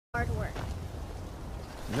artwork.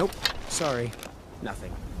 Nope. Sorry.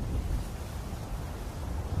 Nothing.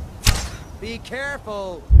 Be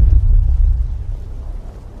careful!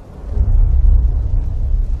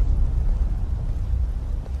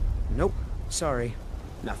 Nope. Sorry.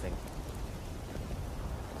 Nothing.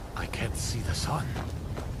 I can't see the sun.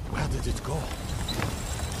 Where did it go?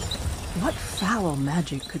 What foul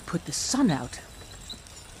magic could put the sun out?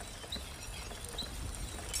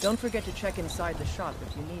 Don't forget to check inside the shop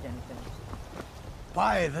if you need anything.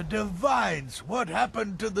 By the divines, what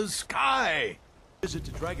happened to the sky? Is it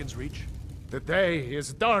to Dragon's Reach? The day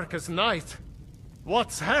is dark as night.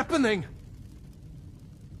 What's happening?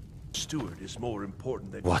 Steward is more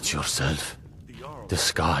important than... Watch yourself. The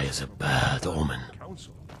sky is a bad omen.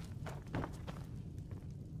 Council.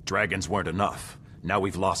 Dragons weren't enough. Now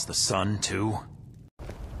we've lost the sun, too?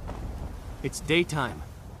 It's daytime.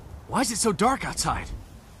 Why is it so dark outside?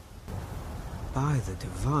 By the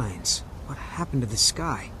divines, what happened to the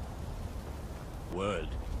sky? Word.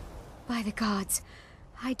 By the gods,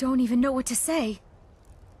 I don't even know what to say.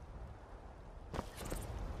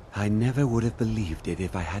 I never would have believed it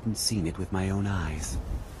if I hadn't seen it with my own eyes.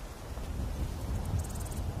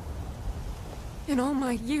 In all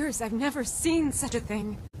my years, I've never seen such a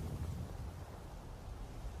thing.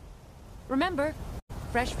 Remember,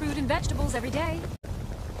 fresh fruit and vegetables every day.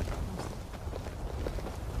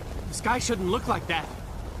 The sky shouldn't look like that.